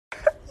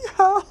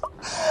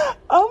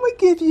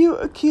give you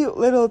a cute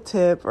little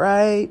tip,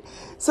 right?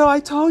 So I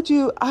told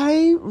you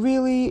I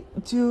really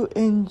do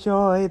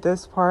enjoy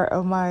this part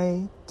of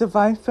my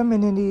divine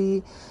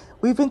femininity.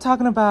 We've been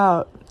talking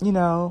about,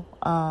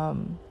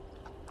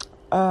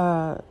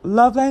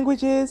 love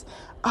languages.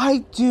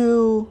 I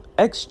do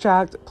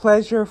extract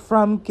pleasure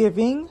from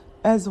giving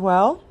as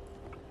well.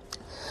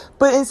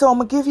 But and so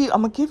I'm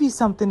gonna give you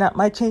something that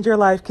might change your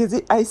life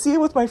because I see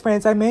it with my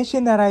friends. I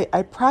mentioned that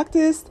I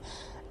practiced.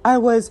 I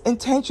was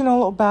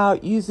intentional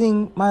about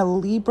using my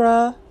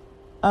Libra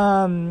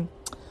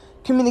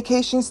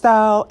communication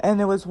style,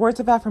 and it was words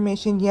of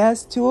affirmation.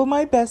 Yes, two of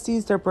my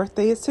besties, their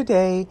birthday is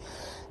today,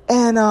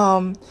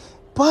 and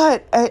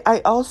but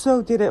I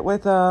also did it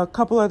with a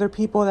couple other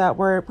people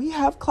we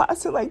have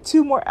class in like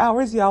 2 more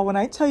hours, y'all. When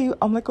I tell you,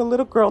 I'm like a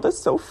little girl that's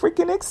so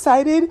freaking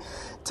excited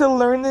to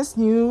learn this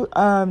new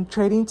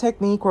trading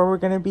technique where we're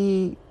going to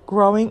be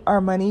growing our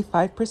money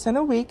 5%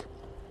 a week.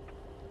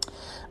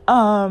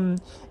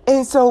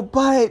 And so,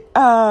 but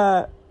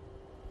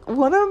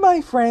one of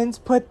my friends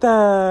put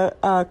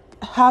the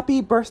happy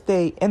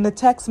birthday in the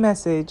text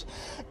message.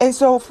 And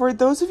so for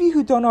those of you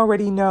who don't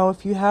already know,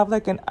 if you have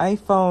like an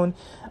iPhone,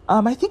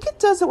 I think it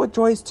does it with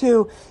Droids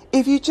too.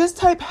 If you just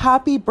type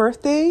happy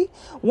birthday,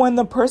 when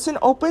the person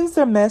opens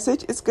their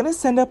message, it's going to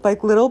send up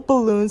like little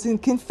balloons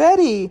and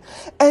confetti.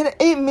 And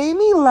it made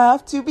me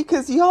laugh too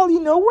because y'all, you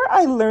know where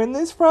I learned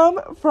this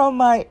from? From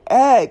my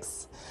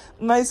ex,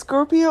 my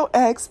Scorpio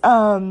ex.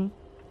 I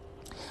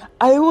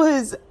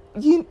was,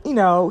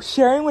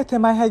 sharing with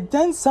him. I had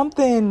done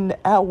something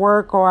at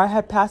work or I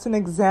had passed an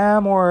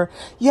exam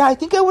I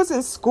think I was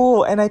in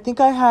school and I think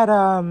I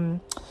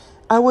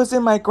was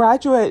in my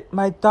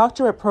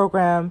doctorate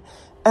program,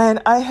 and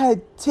I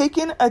had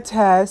taken a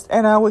test,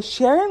 and I was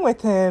sharing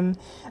with him,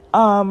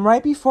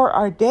 right before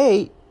our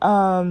date.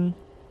 I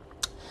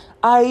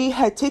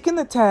had taken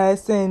the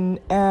test, and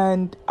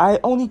I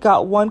only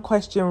got one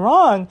question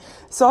wrong,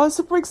 so I was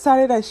super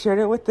excited. I shared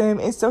it with him,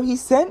 and so he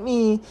sent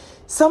me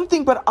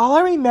something, but all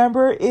I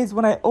remember is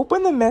when I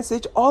opened the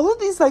message, all of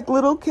these like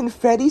little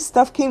confetti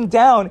stuff came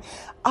down.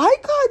 I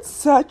got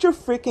such a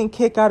freaking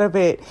kick out of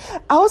it.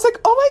 I was like,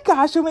 oh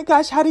my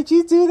gosh, how did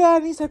you do that?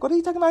 And he's like, what are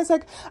you talking about? I was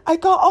like, I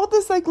got all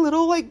this like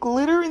little like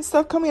glitter and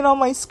stuff coming on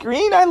my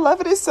screen. I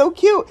love it. It's so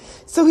cute.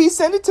 So he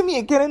sent it to me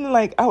again, and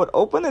like I would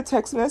open the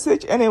text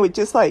message and it would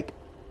just like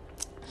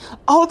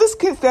all this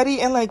confetti,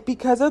 and like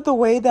because of the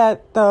way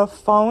that the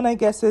phone I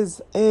guess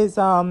is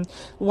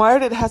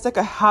wired, it has like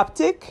a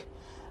haptic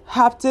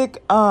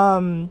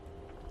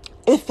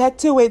effect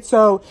to it,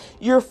 so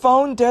your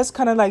phone does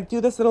kind of like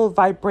do this little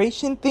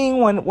vibration thing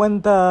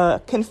when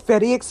the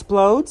confetti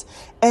explodes,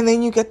 and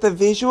then you get the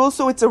visual.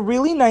 So it's a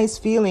really nice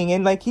feeling,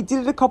 and like he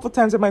did it a couple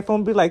times and my phone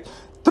would be like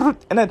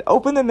and I'd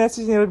open the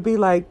message and it would be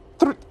like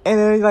and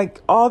then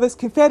like all this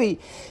confetti.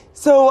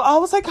 So I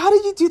was like, how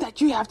did you do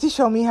that? You have to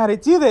show me how to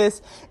do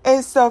this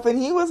and stuff. And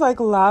he was like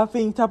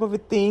laughing type of a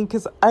thing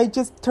because I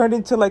just turned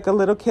into like a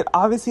little kid,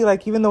 obviously,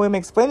 like even though I'm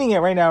explaining it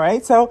right now,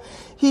 right? So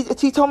he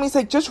told me, he's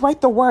like, just write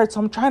the words.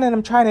 So I'm trying it.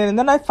 And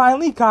then I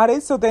finally got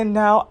it. So then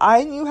now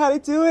I knew how to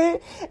do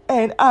it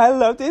and I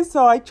loved it.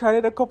 So I tried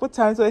it a couple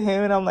times with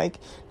him, and I'm like,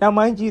 now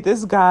mind you,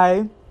 this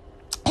guy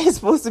is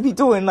supposed to be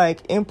doing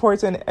like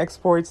imports and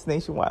exports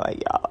nationwide.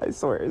 Like, y'all, I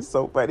swear it's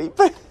so funny.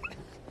 But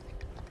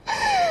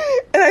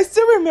and I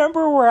still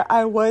remember where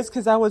I was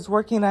because I was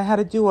working. I had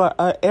to do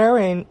a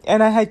errand,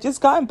 and I had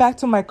just gotten back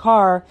to my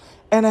car,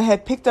 and I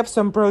had picked up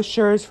some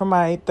brochures from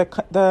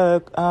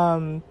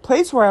the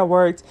place where I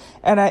worked,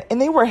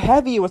 and they were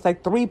heavy. It was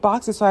like 3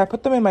 boxes, so I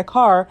put them in my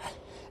car.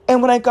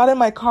 And when I got in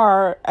my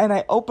car and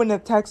I opened the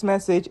text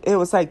message, it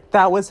was like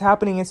that was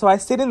happening. And so I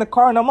sit in the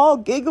car and I'm all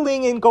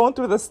giggling and going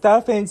through the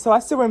stuff. And so I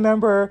still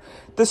remember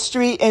the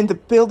street and the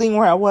building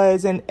where I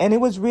was, and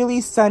it was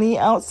really sunny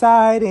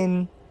outside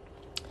and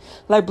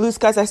like blue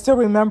skies. I still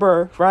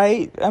remember,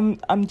 right?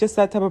 I'm just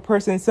that type of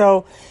person.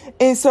 So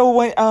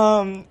when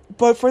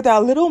but for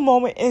that little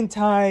moment in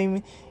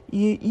time,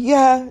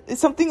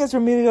 something as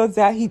remedial as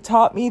that, he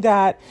taught me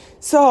that.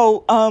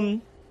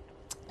 So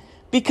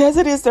because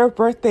it is their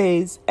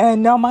birthdays,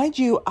 and now mind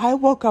you, I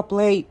woke up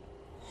late,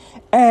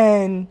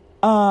 and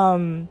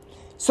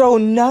so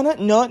none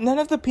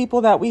of the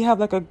people that we have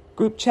like a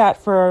group chat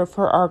for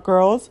our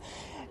girls,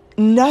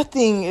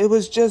 nothing. It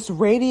was just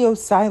radio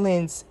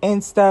silence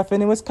and stuff,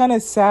 and it was kind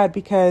of sad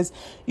because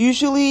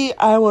usually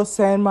I will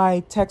send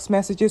my text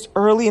messages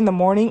early in the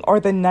morning or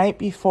the night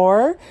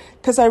before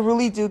because I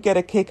really do get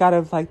a kick out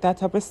of like that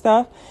type of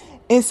stuff.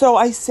 And so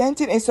I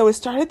sent it, and so it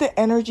started the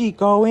energy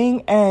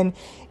going, and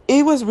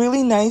it was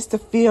really nice to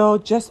feel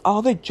just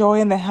all the joy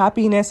and the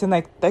happiness and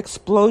like the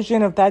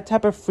explosion of that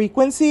type of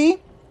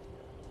frequency.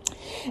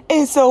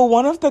 And so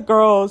one of the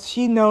girls,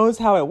 she knows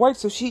how it works,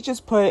 so she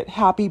just put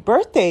happy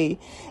birthday.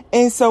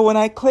 And so when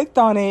I clicked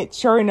on it,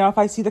 sure enough,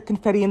 I see the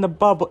confetti and the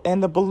bubble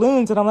and the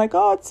balloons, and I'm like,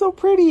 oh, it's so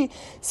pretty.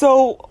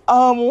 So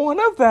one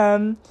of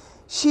them,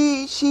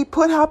 she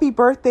put happy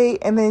birthday,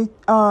 and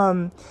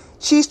then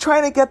she's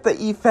trying to get the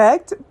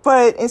effect,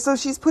 and so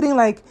she's putting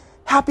like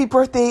happy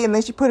birthday, and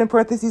then she put in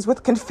parentheses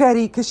with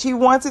confetti because she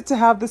wants it to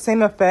have the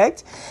same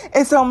effect.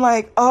 And so I'm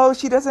like, oh,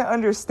 she doesn't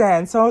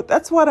understand. So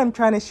that's what I'm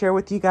trying to share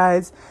with you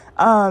guys.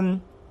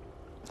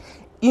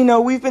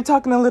 We've been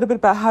talking a little bit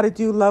about how to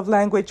do love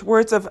language,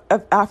 words of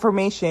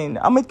affirmation.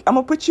 I'm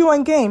gonna put you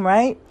on game,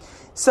 right?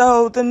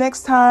 So the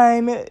next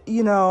time,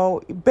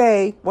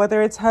 bae,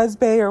 whether it's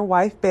husband or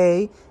wife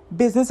bae,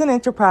 business and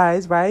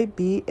enterprise, right?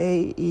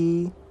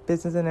 BAE,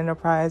 business and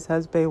enterprise,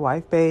 husband,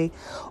 wife bae,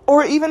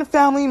 or even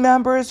family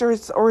members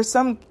or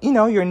some,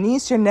 your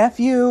niece, your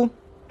nephew,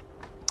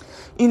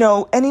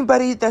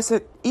 anybody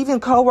even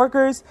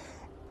coworkers.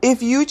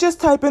 If you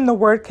just type in the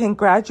word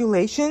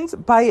congratulations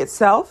by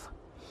itself,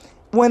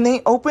 when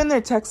they open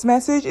their text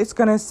message, it's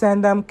going to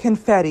send them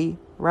confetti,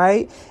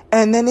 right?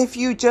 And then if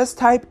you just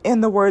type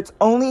in the words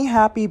only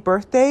happy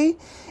birthday,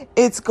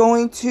 it's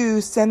going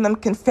to send them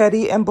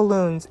confetti and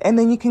balloons. And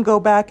then you can go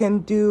back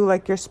and do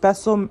like your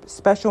special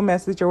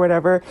message or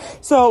whatever.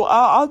 So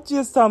I'll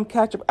just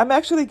catch up. I'm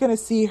actually going to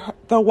see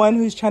the one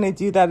who's trying to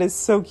do that is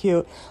so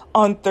cute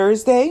on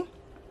Thursday.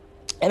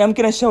 And I'm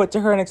going to show it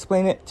to her and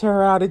explain it to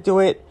her how to do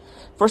it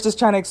versus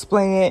trying to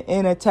explain it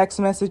in a text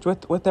message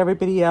with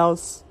everybody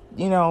else.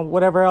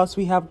 Whatever else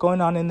we have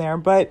going on in there.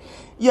 But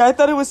yeah, I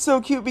thought it was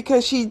so cute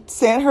because she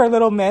sent her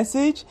little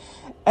message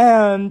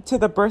to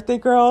the birthday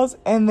girls.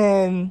 And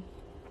then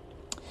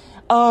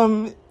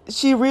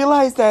she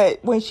realized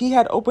that when she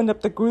had opened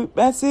up the group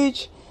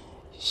message,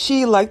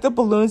 she liked the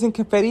balloons and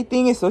confetti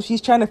thing. And so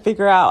she's trying to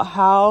figure out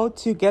how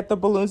to get the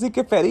balloons and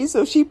confetti.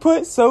 So she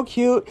put so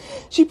cute.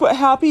 She put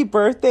happy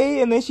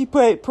birthday and then she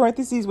put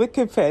parentheses with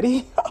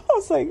confetti. I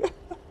was like...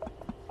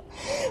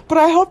 But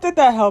I hope that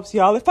helps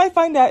y'all. If I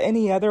find out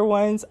any other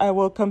ones, I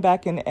will come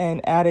back and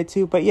add it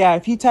too. But yeah,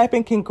 if you type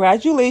in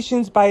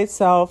congratulations by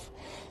itself,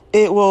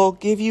 it will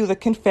give you the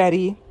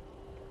confetti.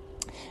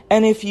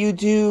 And if you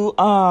do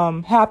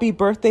happy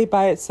birthday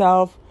by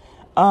itself,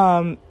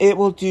 it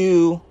will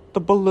do the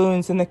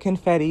balloons and the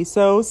confetti.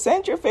 So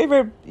send your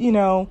favorite,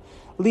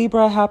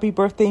 Libra happy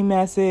birthday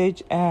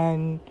message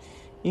and,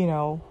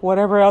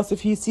 whatever else.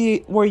 If you see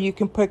where you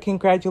can put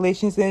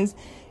congratulations in,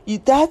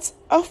 that's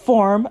a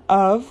form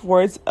of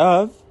words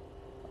of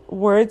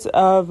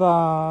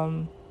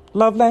love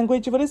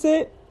language. What is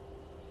it?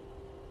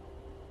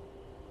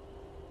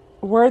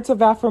 Words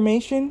of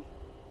affirmation.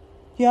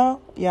 Yeah,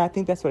 I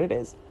think that's what it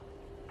is.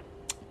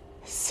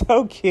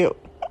 So cute.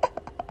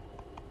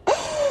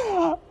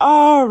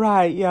 All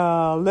right,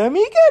 y'all. Let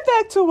me get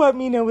back to what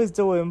Mina was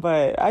doing,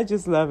 but I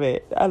just love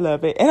it. I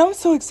love it. And I'm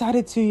so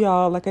excited too,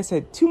 y'all. Like I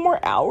said, 2 more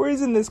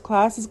hours and this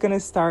class is going to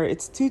start.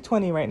 It's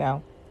 2:20 right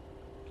now.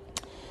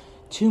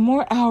 2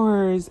 more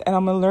hours and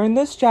I'm going to learn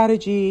this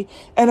strategy.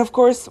 And of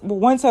course,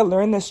 once I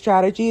learn this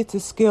strategy, it's a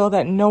skill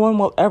that no one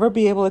will ever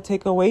be able to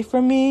take away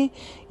from me,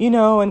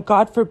 and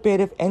God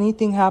forbid if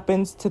anything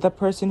happens to the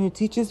person who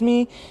teaches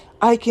me,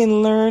 I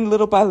can learn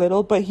little by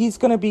little, but he's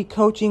going to be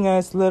coaching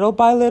us little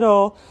by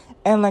little.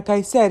 And like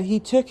I said, he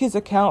took his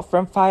account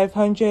from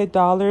 $500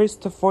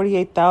 to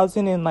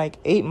 $48,000 in like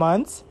 8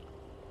 months.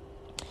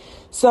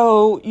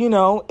 So,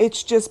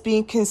 it's just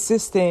being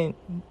consistent,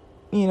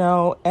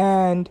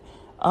 and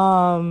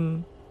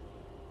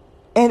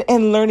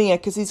learning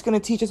it because he's going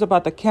to teach us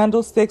about the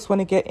candlesticks when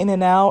to get in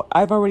and out.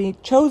 I've already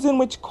chosen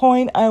which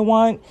coin I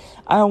want.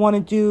 I want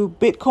to do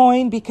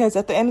Bitcoin because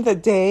at the end of the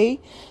day,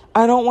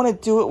 I don't want to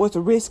do it with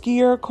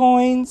riskier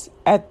coins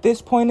at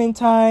this point in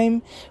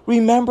time.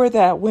 Remember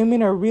that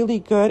women are really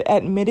good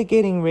at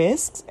mitigating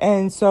risks.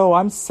 And so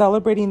I'm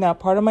celebrating that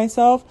part of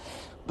myself.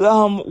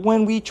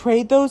 When we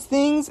trade those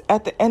things,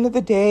 at the end of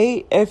the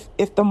day,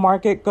 if the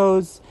market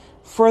goes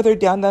further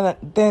down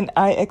than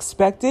I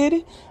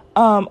expected,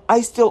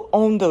 I still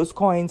own those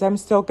coins. I'm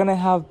still going to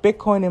have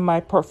Bitcoin in my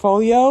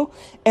portfolio,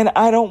 and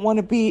I don't want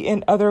to be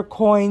in other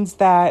coins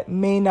that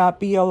may not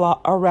be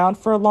around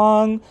for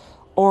long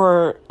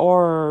or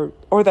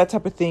that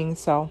type of thing.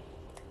 So,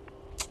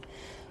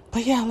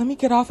 but yeah, let me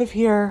get off of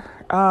here.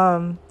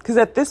 Cause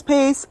at this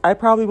pace, I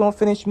probably won't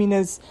finish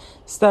Mina's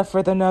stuff for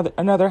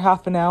another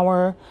half an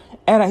hour.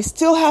 And I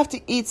still have to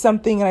eat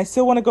something and I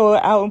still want to go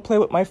out and play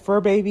with my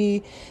fur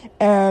baby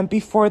and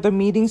before the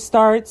meeting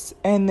starts,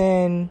 and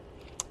then,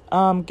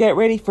 get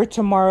ready for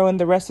tomorrow and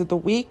the rest of the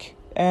week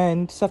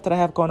and stuff that I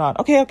have going on.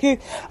 Okay.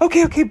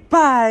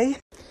 Bye.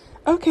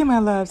 Okay, my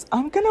loves,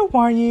 I'm going to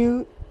warn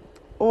you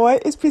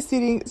what is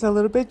preceding is a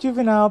little bit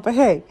juvenile, but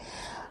hey,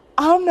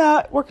 I'm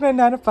not working a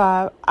 9 to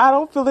 5. I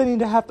don't feel the need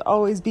to have to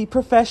always be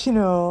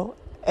professional.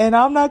 And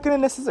I'm not going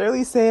to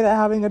necessarily say that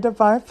having a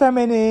divine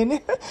feminine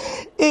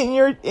in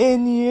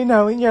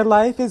your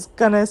life is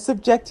going to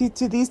subject you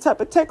to these type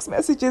of text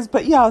messages.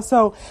 But yeah,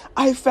 so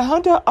I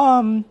found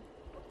a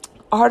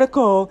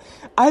article.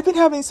 I've been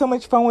having so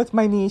much fun with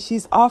my niece.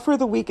 She's off for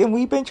the week and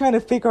we've been trying to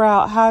figure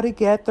out how to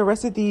get the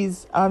rest of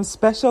these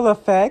special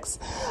effects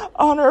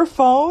on her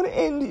phone,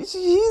 and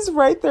she's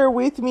right there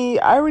with me.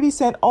 I already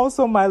sent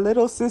also my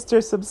little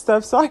sister some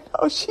stuff, so I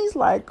know she's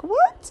like,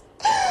 what?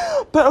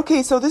 But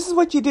okay, so this is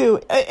what you do.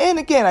 And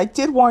again, I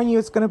did warn you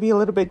it's going to be a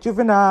little bit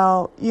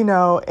juvenile,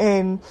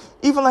 and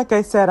even like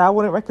I said, I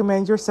wouldn't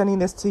recommend you're sending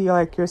this to your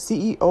like your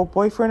CEO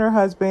boyfriend or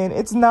husband.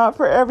 It's not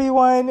for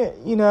everyone,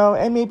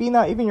 and maybe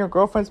not even your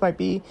girlfriends might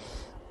be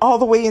all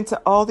the way into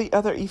all the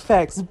other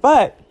effects.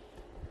 But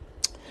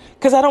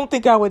because I don't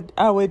think I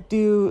would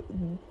do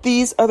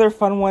these other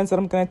fun ones that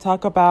I'm going to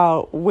talk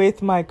about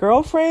with my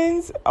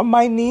girlfriends.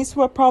 My niece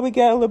would probably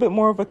get a little bit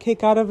more of a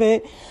kick out of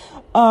it.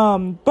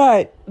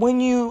 But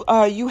when you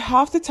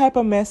have to type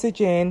a message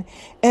in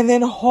and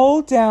then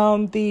hold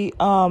down the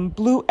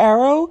blue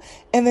arrow,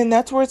 and then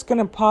that's where it's going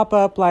to pop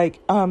up like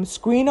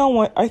screen on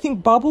one, I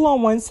think bubble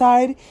on one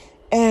side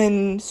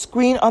and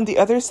screen on the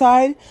other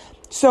side.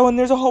 So, and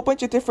there's a whole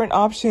bunch of different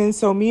options.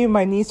 So me and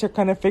my niece are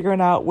kind of figuring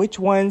out which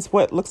ones,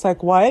 what looks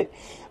like what.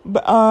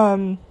 But,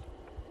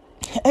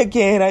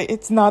 again,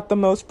 it's not the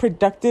most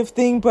productive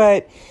thing,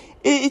 but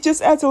it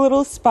just adds a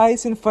little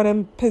spice and fun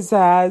and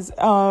pizzazz.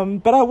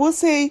 But I will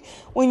say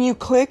when you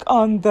click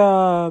on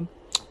the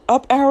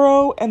up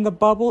arrow and the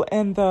bubble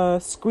and the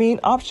screen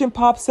option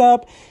pops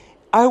up,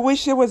 I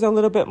wish there was a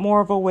little bit more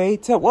of a way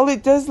to, well,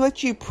 it does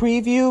let you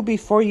preview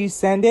before you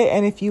send it.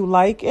 And if you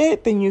like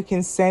it, then you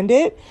can send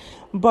it.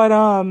 But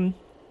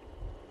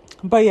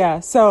yeah,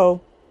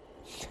 so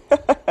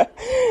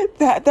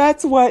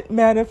that's what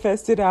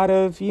manifested out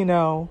of,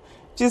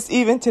 just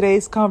even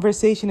today's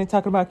conversation and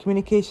talking about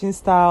communication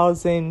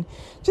styles and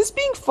just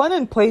being fun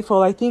and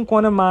playful. I think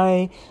one of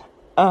my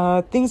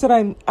things that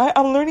I'm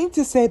learning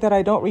to say that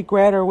I don't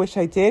regret or wish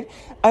I did,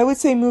 I would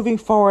say moving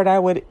forward, I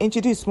would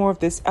introduce more of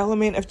this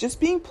element of just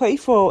being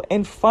playful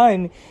and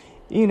fun,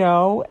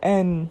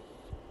 and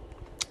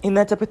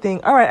that type of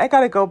thing. All right, I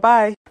gotta go.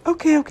 Bye.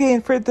 Okay.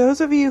 And for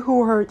those of you who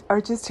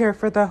are just here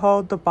for the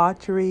whole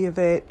debauchery of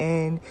it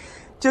and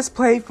just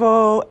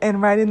playful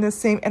and right in the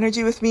same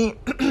energy with me.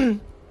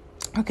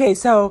 Okay,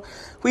 so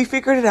we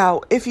figured it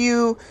out.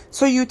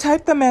 So you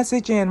type the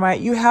message in, right?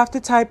 You have to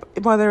type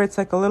whether it's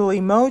like a little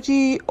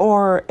emoji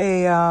or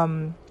a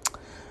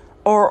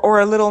or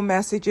a little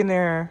message in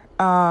there.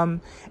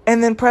 And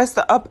then press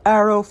the up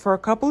arrow for a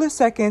couple of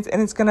seconds, and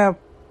it's gonna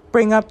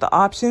bring up the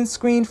options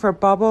screen for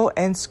bubble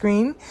and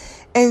screen.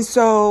 And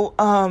so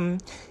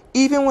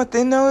even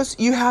within those,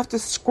 you have to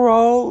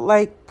scroll,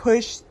 like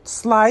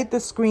slide the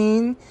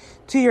screen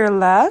to your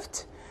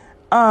left.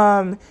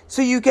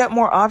 So you get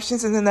more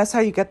options, and then that's how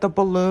you get the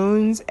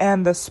balloons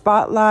and the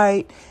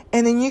spotlight.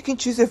 And then you can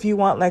choose if you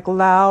want like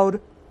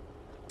loud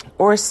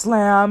or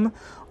slam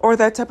or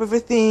that type of a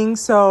thing.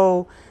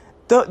 So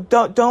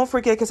don't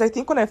forget, because I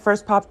think when I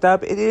first popped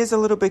up, it is a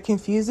little bit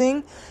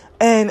confusing.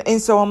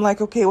 And so I'm like,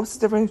 okay, what's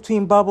the difference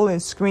between bubble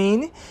and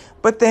screen?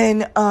 But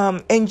then,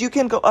 and you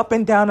can go up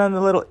and down on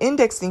the little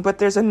index thing, but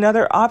there's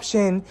another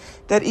option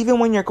that even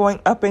when you're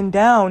going up and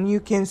down, you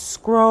can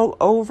scroll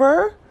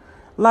over.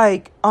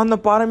 Like on the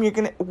bottom,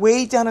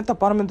 way down at the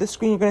bottom of the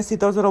screen, you're going to see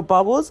those little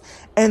bubbles.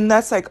 And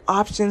that's like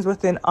options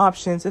within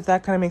options, if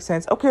that kind of makes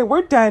sense. Okay,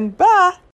 we're done. Bye.